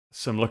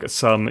some look at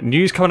some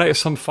news coming out of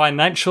some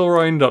financial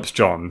roundups,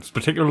 John,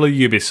 particularly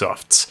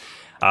Ubisoft's.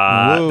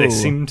 They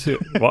seem to,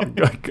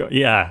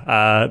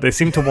 they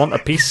seem to want a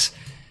piece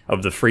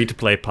of the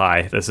free-to-play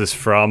pie. This is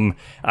from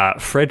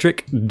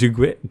Frederick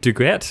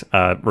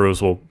Duguet.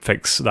 Rose will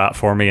fix that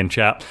for me in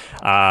chat,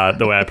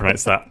 the way I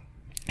pronounce that.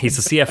 He's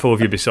the CFO of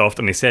Ubisoft,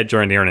 and he said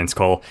during the earnings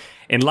call,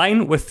 in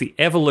line with the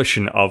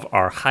evolution of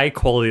our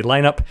high-quality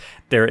lineup,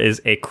 there is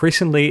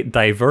increasingly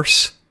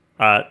diverse.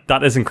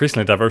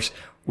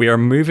 We are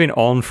moving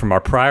on from our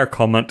prior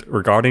comment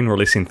regarding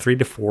releasing 3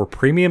 to 4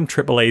 premium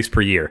AAAs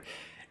per year.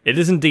 It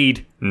is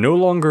indeed no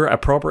longer a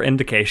proper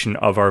indication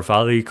of our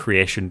value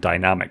creation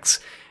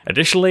dynamics.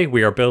 Additionally,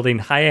 we are building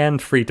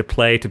high-end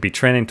free-to-play to be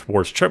trending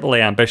towards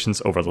AAA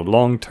ambitions over the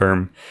long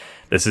term.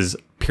 This is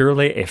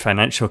purely a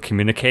financial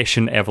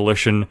communication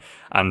evolution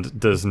and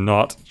does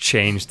not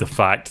change the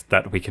fact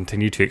that we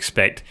continue to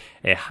expect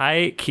a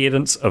high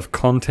cadence of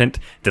content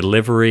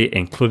delivery,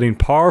 including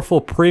powerful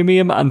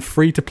premium and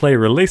free-to-play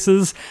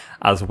releases,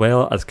 as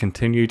well as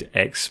continued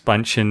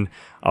expansion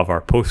of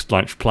our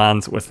post-launch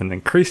plans with an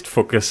increased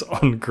focus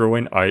on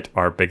growing out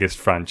our biggest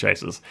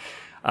franchises.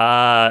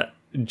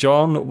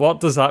 John, what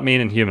does that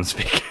mean in human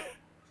speak?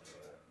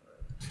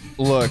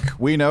 Look,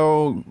 we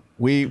know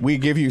we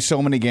give you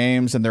so many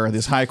games, and they're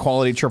these high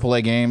quality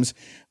AAA games,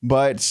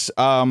 but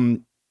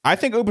I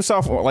think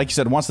Ubisoft, like you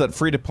said, wants that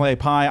free to play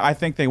pie. I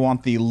think they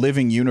want the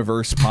living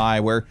universe pie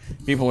where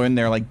people are in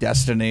there like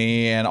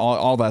Destiny and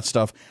all that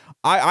stuff.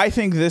 I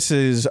think this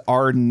is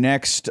our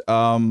next.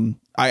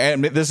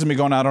 This is me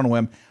going out on a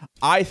whim.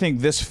 I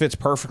think this fits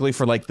perfectly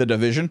for like the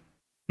Division.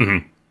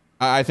 Mm-hmm.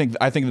 I think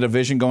the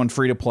Division going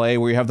free to play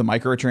where you have the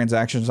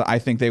microtransactions. I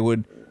think that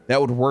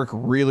would work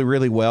really,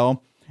 really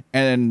well.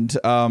 And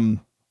I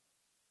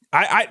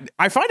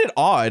find it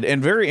odd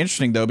and very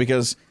interesting though,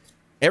 because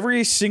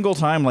every single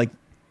time like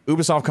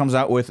Ubisoft comes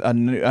out with a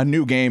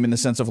new game in the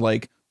sense of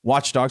like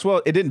Watch Dogs,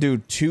 well, it didn't do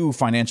too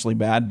financially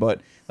bad,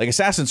 but like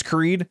Assassin's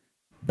Creed,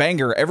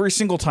 banger every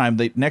single time.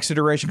 The next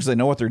iteration because they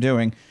know what they're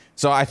doing.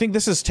 So I think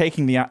this is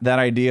taking that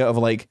idea of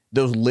like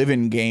those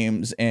live-in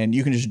games, and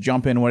you can just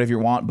jump in whatever you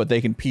want, but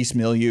they can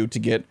piecemeal you to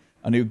get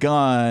a new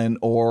gun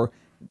or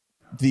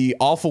the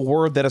awful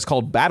word that is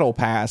called Battle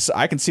Pass.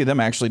 I can see them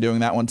actually doing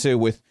that one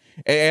too.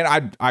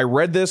 And I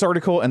read this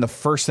article, and the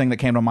first thing that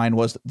came to mind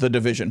was The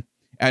Division,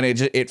 and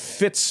it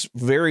fits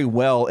very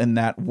well in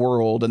that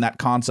world and that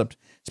concept,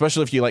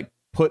 especially if you like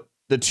put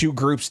the two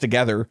groups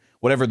together,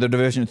 whatever the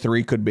Division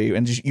 3 could be,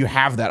 and just, you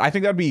have that. I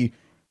think that'd be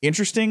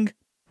interesting.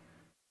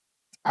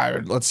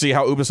 Let's see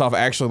how Ubisoft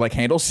actually like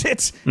handles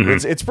it.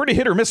 Mm-hmm. It's pretty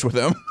hit or miss with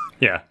them.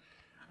 Yeah.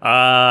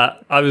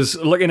 I was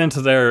looking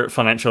into their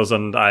financials,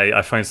 and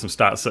I found some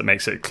stats that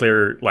makes it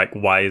clear like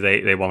why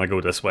they want to go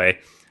this way.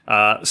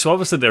 So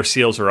obviously their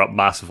sales are up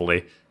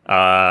massively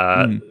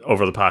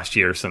over the past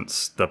year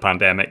since the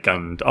pandemic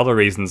and other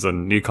reasons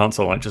and new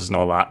console launches and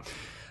all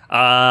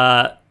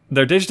that.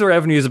 Their digital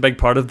revenue is a big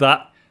part of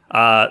that.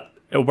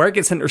 Where it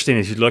gets interesting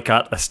is you look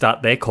at a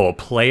stat they call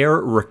player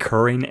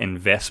recurring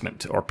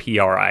investment, or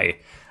PRI.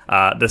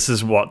 This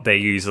is what they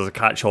use as a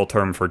catch-all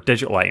term for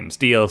digital items,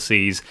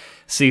 DLCs,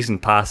 season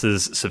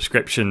passes,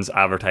 subscriptions,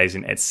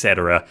 advertising,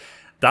 etc.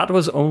 That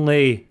was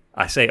only,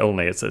 I say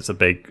only, it's a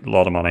big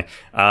lot of money,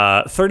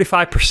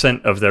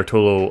 35% of their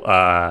total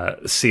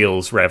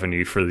sales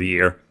revenue for the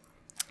year,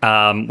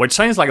 which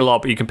sounds like a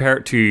lot, but you compare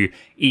it to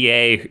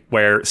EA,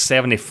 where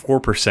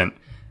 74%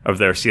 of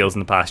their sales in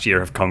the past year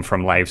have come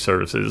from live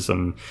services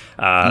and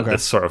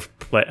this sort of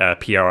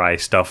PRI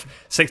stuff.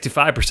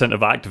 65%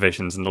 of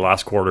Activision's in the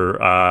last quarter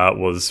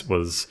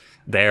was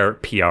their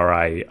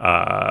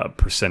PRI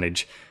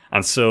percentage.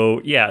 And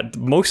so, yeah,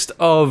 most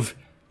of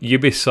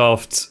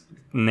Ubisoft's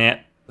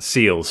net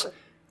sales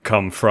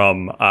come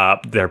from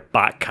their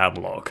back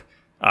catalogue,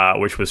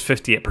 which was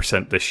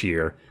 58% this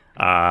year.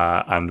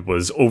 And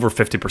was over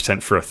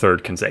 50% for a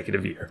third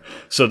consecutive year.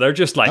 So they're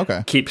just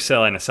like keep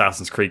selling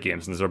Assassin's Creed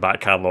games, and as their back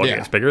catalog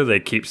gets bigger,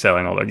 they keep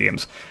selling all their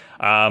games.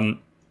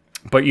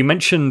 But you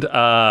mentioned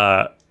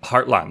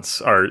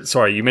Heartlands, or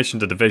sorry, you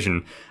mentioned The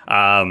Division.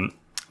 And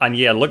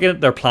yeah, looking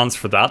at their plans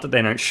for that they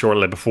announced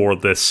shortly before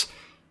this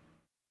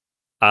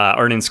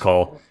earnings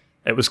call,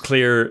 it was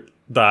clear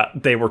that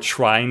they were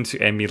trying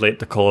to emulate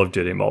the Call of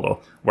Duty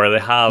model, where they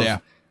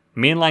have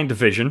mainline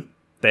Division.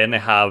 Then they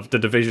have The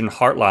Division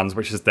Heartlands,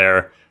 which is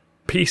their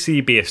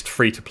PC-based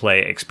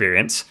free-to-play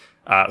experience,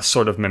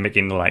 sort of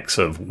mimicking the likes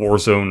of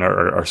Warzone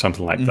or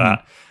something like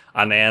that.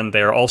 And then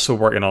they're also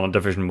working on a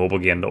Division mobile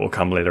game that will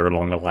come later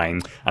along the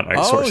line and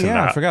outsourcing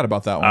that. I forgot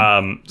about that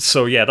one.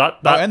 So yeah, that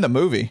and the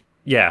movie.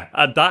 Yeah,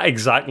 that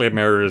exactly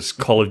mirrors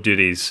Call of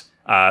Duty's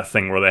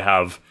thing, where they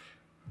have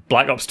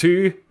Black Ops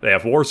 2, they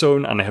have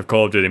Warzone, and they have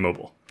Call of Duty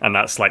Mobile. And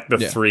that's like the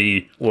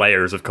three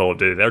layers of Call of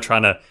Duty. They're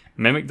trying to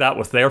mimic that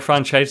with their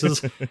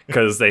franchises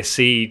because they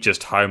see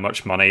just how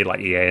much money like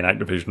EA and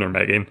Activision are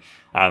making.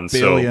 And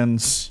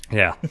billions. So,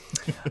 yeah.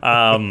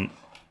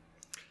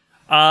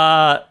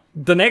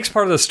 The next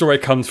part of the story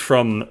comes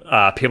from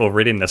people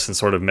reading this and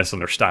sort of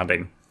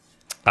misunderstanding.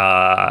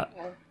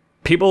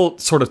 people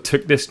sort of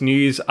took this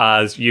news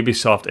as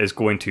Ubisoft is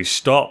going to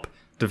stop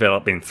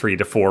developing 3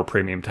 to 4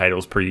 premium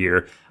titles per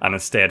year and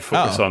instead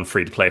focus on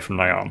free-to-play from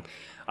now on.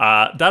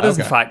 That is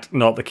in fact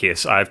not the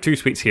case. I have 2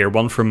 tweets here,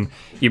 one from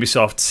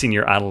Ubisoft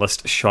senior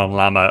analyst Sean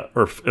Lama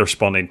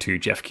responding to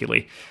Jeff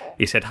Keighley.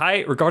 He said,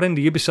 "Hi, regarding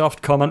the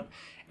Ubisoft comment,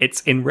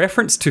 it's in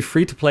reference to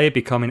free-to-play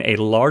becoming a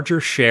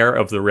larger share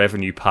of the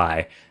revenue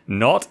pie,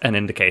 not an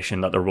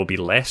indication that there will be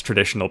less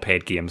traditional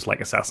paid games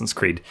like Assassin's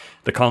Creed.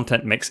 The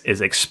content mix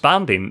is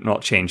expanding,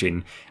 not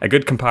changing. A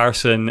good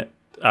comparison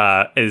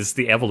is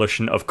the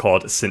evolution of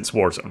COD since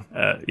Warzone."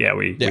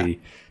 We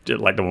did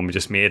like the one we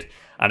just made.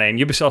 And then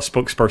Ubisoft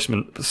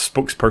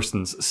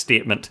spokesperson's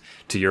statement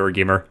to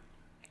Eurogamer.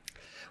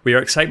 We are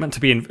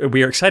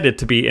excited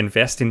to be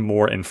investing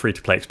more in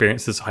free-to-play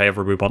experiences.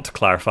 However, we want to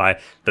clarify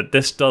that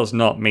this does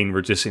not mean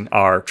reducing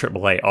our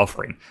AAA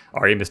offering.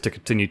 Our aim is to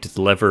continue to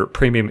deliver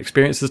premium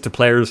experiences to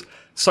players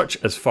such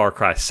as Far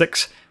Cry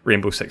 6,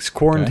 Rainbow Six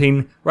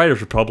Quarantine, Riders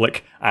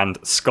Republic, and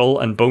Skull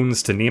and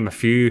Bones, to name a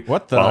few,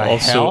 while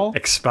also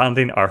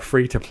expanding our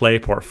free-to-play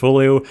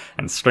portfolio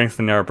and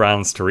strengthening our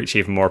brands to reach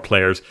even more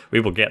players.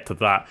 We will get to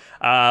that.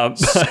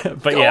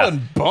 But yeah, Skull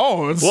and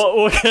Bones?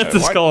 We'll get to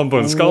Skull and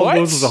Bones. Skull and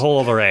Bones is a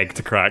whole other egg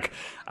to crack.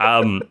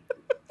 There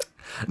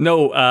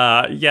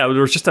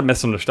was just a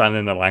misunderstanding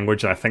in the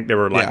language, and I think they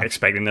were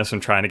expecting this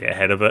and trying to get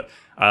ahead of it.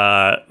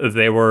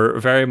 They were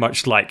very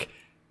much like,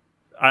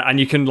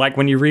 and you can, like,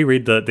 when you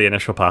reread the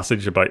initial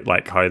passage about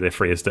like how they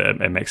phrased it,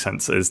 it makes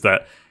sense, is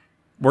that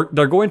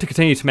they're going to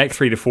continue to make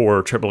 3 to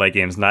 4 AAA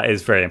games, and that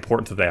is very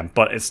important to them,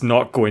 but it's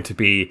not going to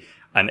be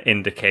an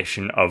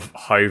indication of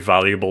how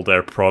valuable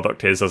their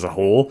product is as a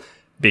whole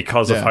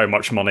because of how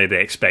much money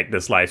they expect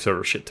this live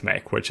server shit to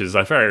make, which is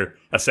a fair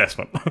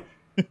assessment.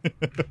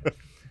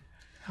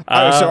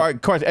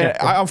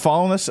 I'm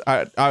following this.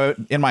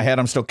 In my head,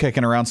 I'm still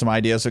kicking around some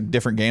ideas of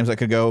different games that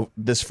could go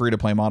this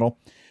free-to-play model.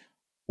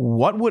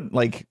 What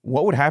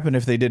would happen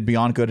if they did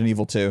Beyond Good and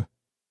Evil 2?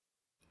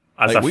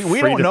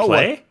 We don't know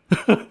what.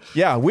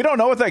 We don't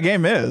know what that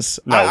game is.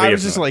 No, I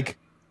was just like,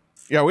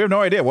 we have no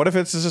idea. What if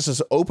it's just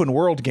this open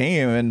world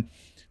game? And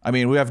I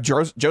mean, we have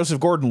Joseph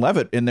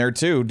Gordon-Levitt in there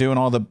too, doing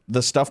all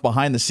the stuff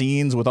behind the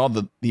scenes with all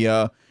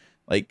the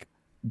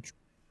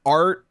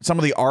art, some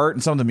of the art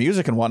and some of the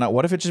music and whatnot.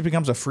 What if it just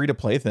becomes a free to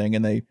play thing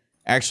and they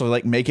actually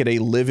like make it a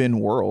live-in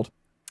world?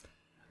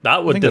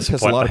 That would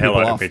disappoint the hell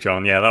out of me,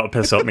 John. Yeah, that would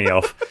piss me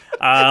off.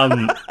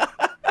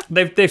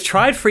 They've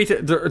tried free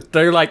to.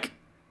 They're like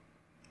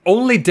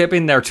only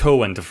dipping their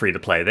toe into free to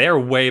play. They are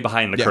way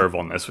behind the curve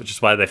on this, which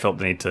is why they felt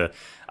the need to.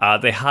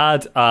 They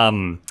had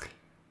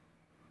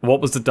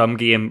what was the dumb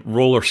game?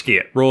 Roller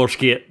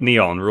skate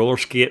neon, roller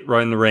skate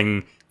round the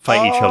ring,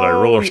 fight each other,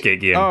 roller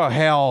skate game. Oh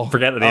hell!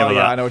 Forget the name of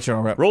that. I know what you're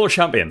talking about. Roller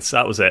Champions.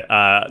 That was it.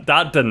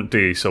 That didn't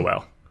do so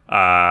well.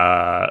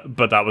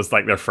 But that was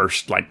like their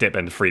first like dip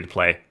into free to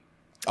play.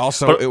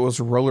 Also, it was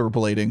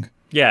rollerblading.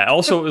 Yeah,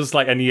 also it was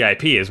like a new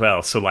IP as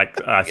well. So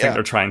like I think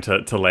they're trying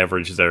to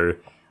leverage their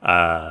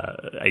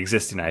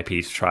existing IP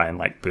to try and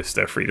like boost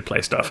their free to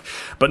play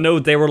stuff. But no,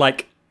 they were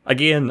like,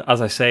 again,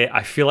 as I say,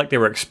 I feel like they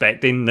were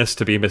expecting this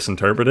to be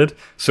misinterpreted.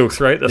 So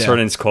throughout this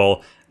earnings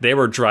call, they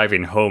were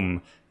driving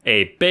home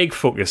a big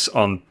focus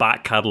on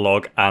back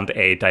catalogue and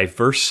a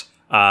diverse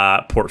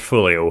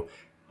portfolio.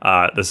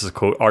 This is a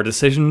quote: "Our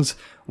decisions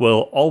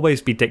will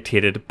always be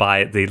dictated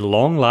by the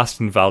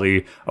long-lasting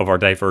value of our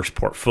diverse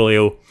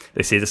portfolio."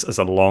 They see this as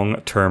a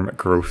long-term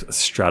growth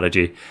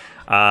strategy.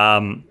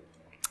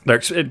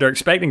 They're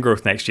expecting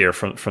growth next year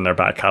from their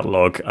back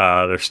catalogue.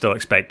 They're still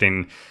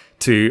expecting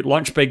to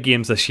launch big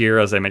games this year,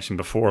 as I mentioned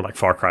before, like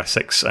Far Cry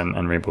 6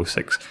 and Rainbow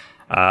Six.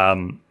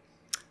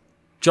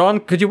 John,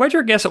 could you wager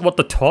a guess at what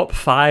the top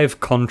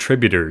 5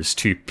 contributors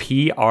to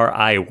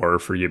PRI were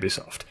for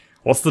Ubisoft?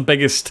 What's the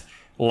biggest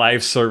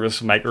live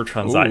service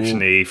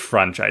microtransaction-y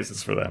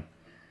franchises for them?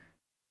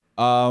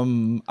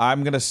 I'm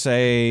gonna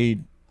say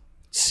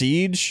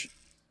Siege.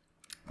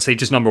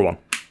 Siege is number 1.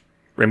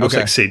 Rainbow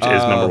Six Siege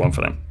is number 1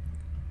 for them.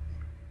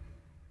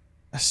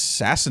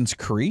 Assassin's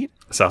Creed.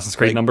 Assassin's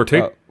Creed number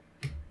 2.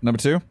 Number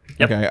 2.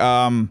 Yep.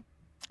 Okay.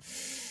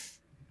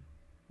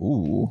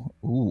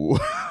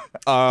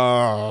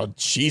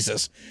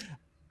 Jesus.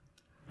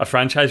 A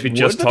franchise we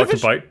just talked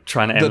about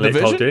trying to emulate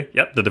Call of Duty.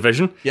 Yep, The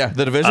Division. Yeah,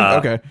 The Division.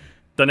 Okay.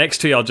 The next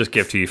 2 I'll just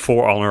give to you: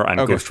 For Honor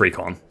and Ghost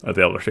Recon are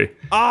the other 2.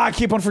 I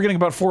keep on forgetting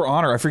about For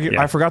Honor. I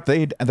forgot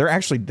they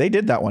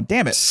did that one.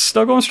 Damn it.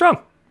 Still going strong.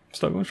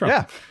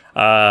 Yeah.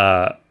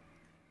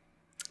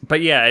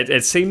 But yeah,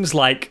 it seems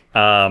like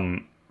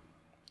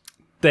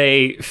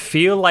they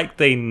feel like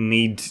they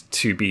need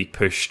to be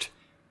pushed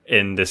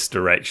in this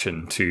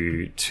direction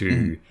to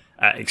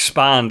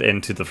expand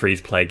into the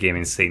free-to-play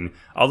gaming scene.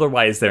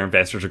 Otherwise, their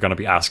investors are going to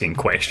be asking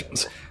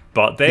questions.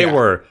 But they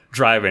were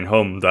driving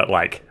home that,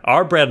 like,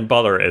 our bread and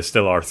butter is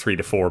still our 3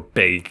 to 4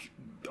 big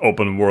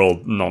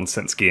open-world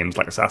nonsense games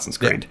like Assassin's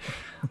Creed.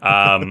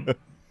 So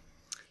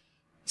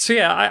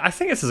yeah, I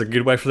think this is a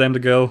good way for them to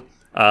go.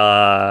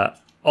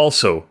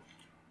 Also,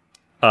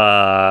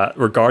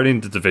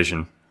 regarding The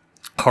Division,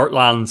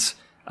 Heartlands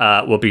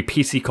will be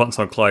PC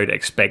console cloud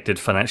expected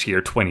financial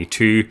year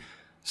 22.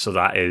 So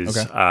that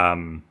is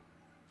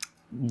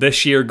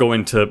this year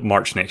going to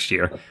March next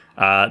year.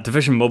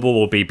 Division Mobile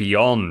will be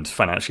beyond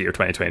financial year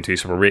 2022,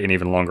 so we're waiting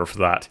even longer for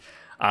that.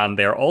 And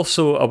they're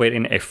also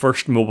awaiting a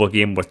first mobile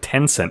game with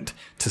Tencent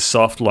to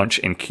soft launch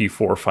in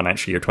Q4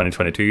 financial year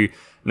 2022.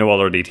 No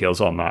other details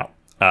on that.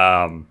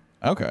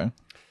 Okay.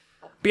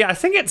 But yeah, I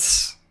think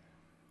it's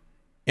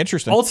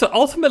interesting.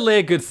 Ultimately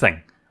a good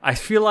thing. I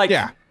feel like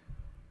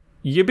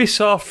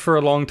Ubisoft for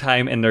a long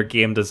time in their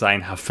game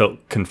design have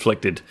felt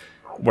conflicted,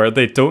 where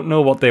they don't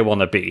know what they want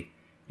to be.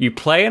 You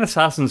play an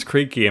Assassin's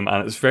Creed game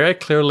and it's very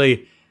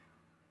clearly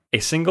a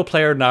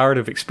single-player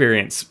narrative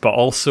experience, but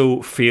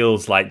also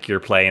feels like you're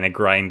playing a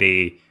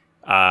grindy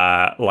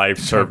live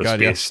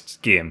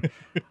service-based game.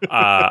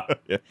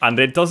 And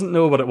it doesn't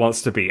know what it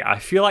wants to be. I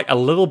feel like a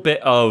little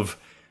bit of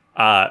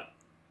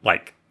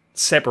like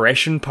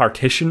separation,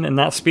 partition in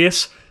that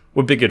space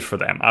would be good for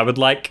them. I would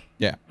like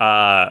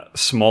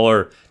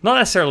smaller, not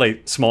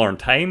necessarily smaller in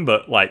time,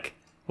 but like,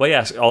 well,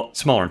 yes,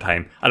 smaller in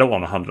time. I don't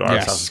want 100-hour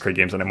Assassin's Creed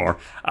games anymore.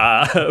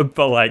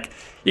 But like,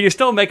 you can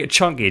still make it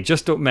chunky,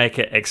 just don't make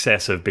it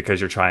excessive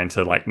because you're trying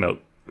to like milk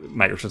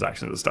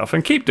microtransactions and stuff,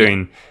 and keep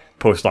doing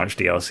post-launch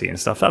DLC and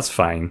stuff. That's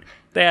fine.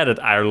 They added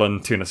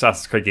Ireland to an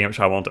Assassin's Creed game,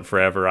 which I wanted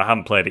forever. I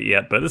haven't played it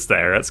yet, but it's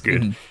there. That's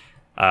good.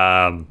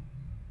 Didn't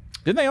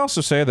they also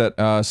say that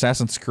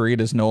Assassin's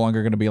Creed is no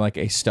longer going to be like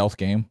a stealth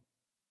game,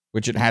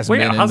 which it hasn't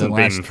been in the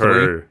last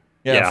three?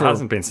 Yeah, it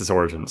hasn't been since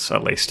Origins,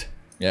 at least.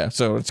 Yeah,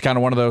 so it's kind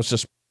of one of those,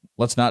 just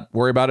let's not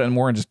worry about it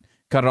anymore and just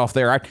cut it off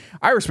there.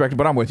 I respect it,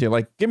 but I'm with you.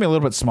 Like, give me a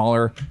little bit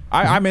smaller.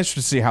 I'm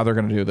interested to see how they're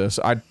going to do this.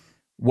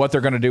 What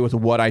they're going to do with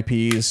what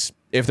IPs,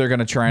 if they're going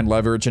to try and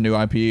leverage a new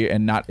IP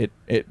and not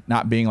it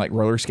not being like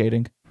roller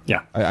skating.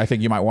 Yeah. I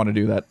think you might want to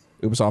do that,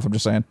 Ubisoft, I'm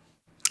just saying.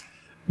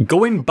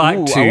 Going back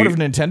to... I wonder if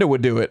Nintendo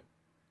would do it.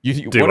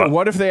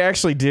 What if they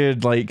actually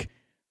did, like,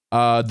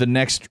 the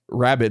next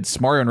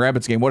Rabbids, Mario and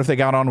Rabbids game? What if they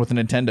got on with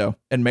Nintendo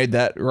and made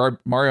that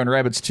Mario and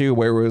Rabbids 2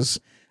 where it was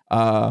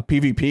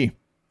PvP,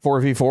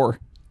 4v4?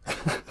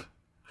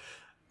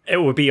 It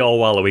would be all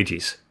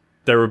Waluigis.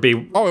 There would be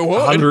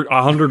 100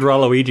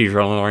 Waluigis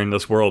running around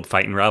this world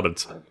fighting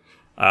rabbits.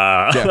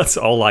 That's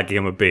all that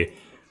game would be.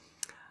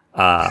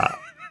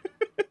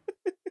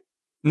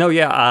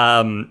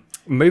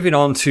 Moving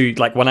on to,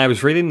 like, when I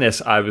was reading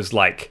this, I was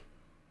like,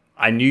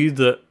 I knew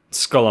that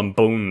Skull and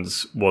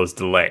Bones was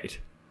delayed.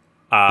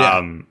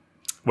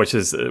 Which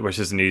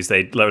is news.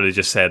 They literally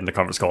just said in the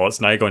conference call,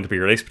 it's now going to be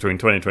released between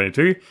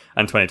 2022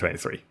 and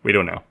 2023. We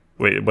don't know.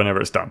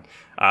 Whenever it's done.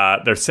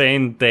 They're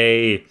saying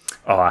I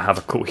have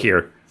a quote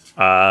here.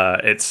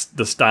 It's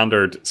the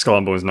standard Skull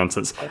and Bones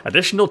nonsense.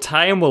 Additional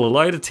time will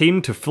allow the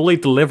team to fully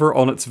deliver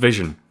on its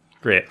vision.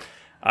 Great.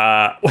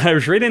 When I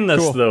was reading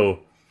this, though,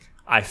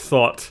 I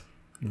thought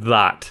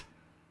that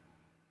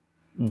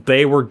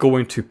they were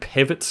going to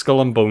pivot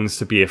Skull and Bones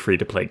to be a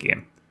free-to-play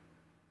game.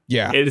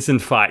 Yeah. It is, in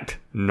fact,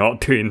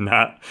 not doing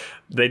that.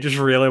 They just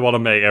really want to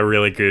make a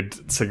really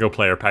good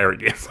single-player pirate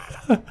game.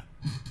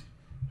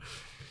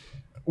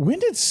 When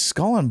did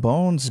Skull and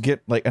Bones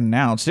get, like,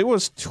 announced? It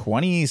was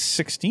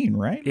 2016,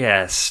 right?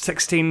 Yes,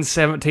 16,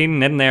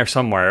 17, in there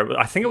somewhere.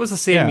 I think it was the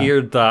same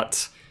year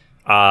that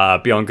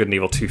Beyond Good and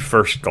Evil 2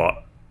 first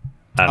got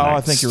announced. Oh,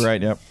 I think you're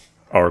right, yep.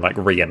 Or, like,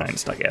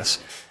 re-announced, I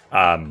guess.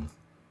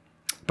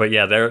 But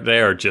yeah, they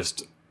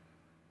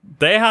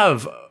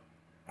have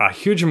a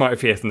huge amount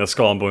of faith in the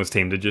Skull and Bones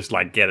team to just,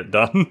 like, get it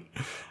done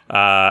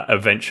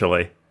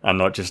eventually, and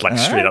not just, like,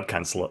 straight up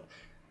cancel it.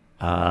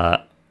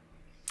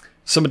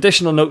 Some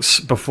additional notes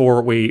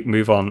before we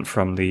move on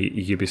from the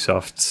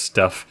Ubisoft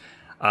stuff.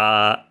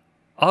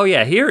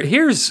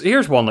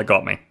 Here's one that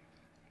got me.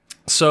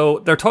 So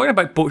they're talking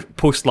about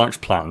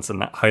post-launch plans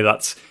and how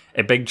that's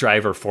a big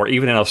driver for,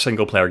 even in our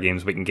single-player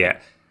games, we can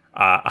get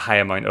a high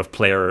amount of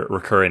player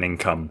recurring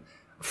income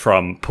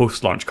from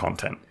post-launch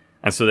content.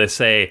 And so they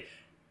say,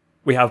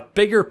 we have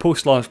bigger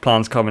post-launch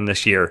plans coming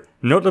this year,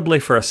 notably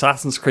for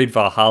Assassin's Creed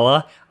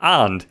Valhalla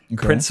and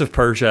Prince of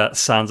Persia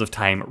Sands of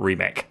Time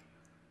Remake.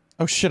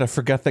 Oh shit, I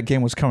forgot that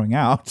game was coming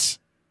out.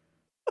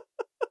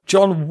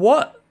 John,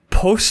 what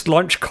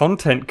post-launch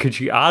content could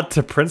you add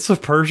to Prince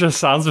of Persia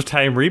Sands of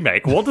Time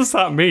Remake? What does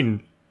that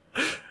mean?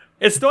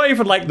 It's not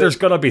even like there's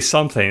gonna be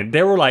something.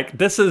 They were like,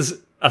 this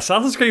is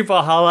Assassin's Creed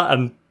Valhalla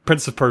and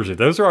Prince of Persia.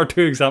 Those are our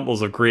two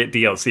examples of great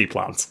DLC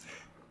plans.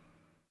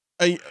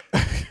 What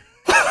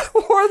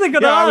are they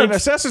gonna add? I mean,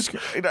 Assassin's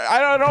Creed,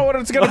 I don't know what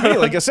it's gonna be.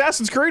 Like,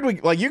 Assassin's Creed,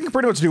 you can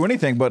pretty much do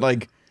anything, but,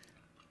 like,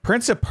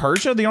 Prince of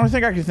Persia, the only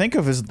thing I can think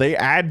of is they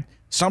add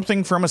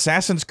something from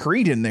Assassin's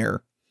Creed in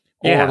there.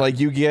 Or, like,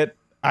 you get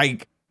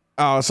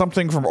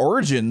something from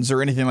Origins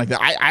or anything like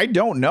that. I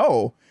don't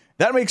know.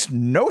 That makes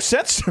no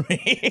sense to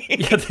me.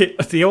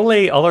 The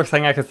only other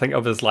thing I could think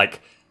of is,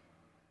 like,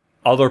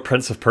 other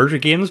Prince of Persia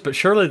games, but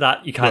surely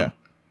that you can't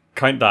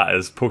count that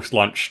as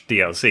post-launch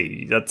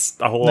DLC. That's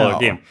a whole other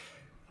game.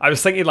 I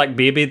was thinking, like,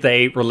 maybe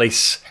they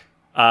release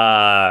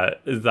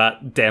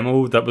that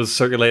demo that was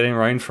circulating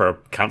around for a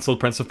cancelled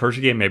Prince of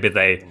Persia game. Maybe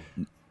they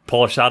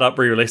polish that up,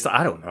 re-release it.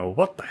 I don't know.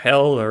 What the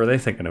hell are they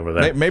thinking over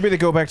there? Maybe they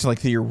go back to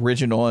like the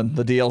original, and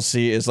the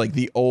DLC is like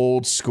the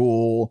old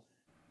school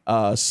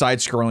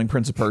side-scrolling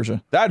Prince of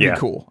Persia. That'd be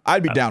cool.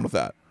 I'd be down with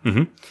that.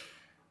 Mm-hmm.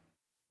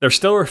 They're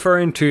still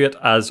referring to it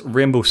as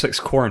Rainbow Six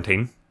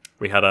Quarantine.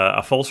 We had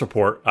a false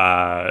report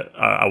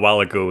a while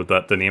ago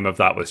that the name of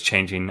that was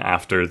changing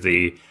after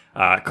the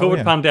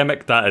COVID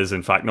pandemic. That is,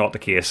 in fact, not the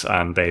case,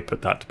 and they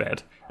put that to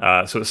bed.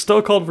 So it's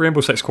still called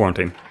Rainbow Six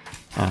Quarantine.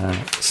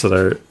 So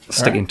they're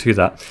sticking to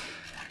that.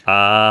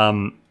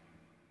 And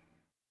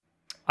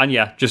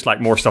yeah, just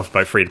like more stuff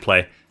about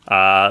free-to-play.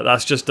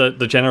 That's just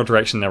the general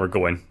direction they were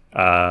going.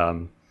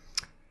 And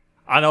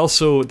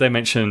also, they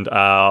mentioned,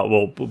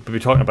 we'll be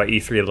talking about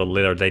E3 a little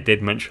later, they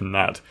did mention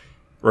that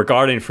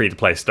regarding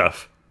free-to-play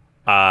stuff,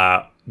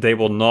 they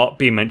will not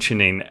be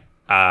mentioning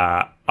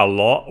a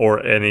lot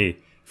or any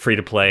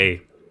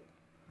free-to-play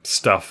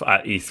stuff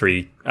at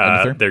E3,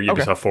 their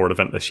Ubisoft Forward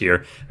event this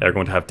year. They're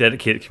going to have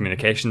dedicated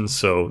communications,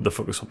 so the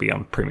focus will be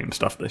on premium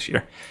stuff this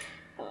year.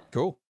 Cool.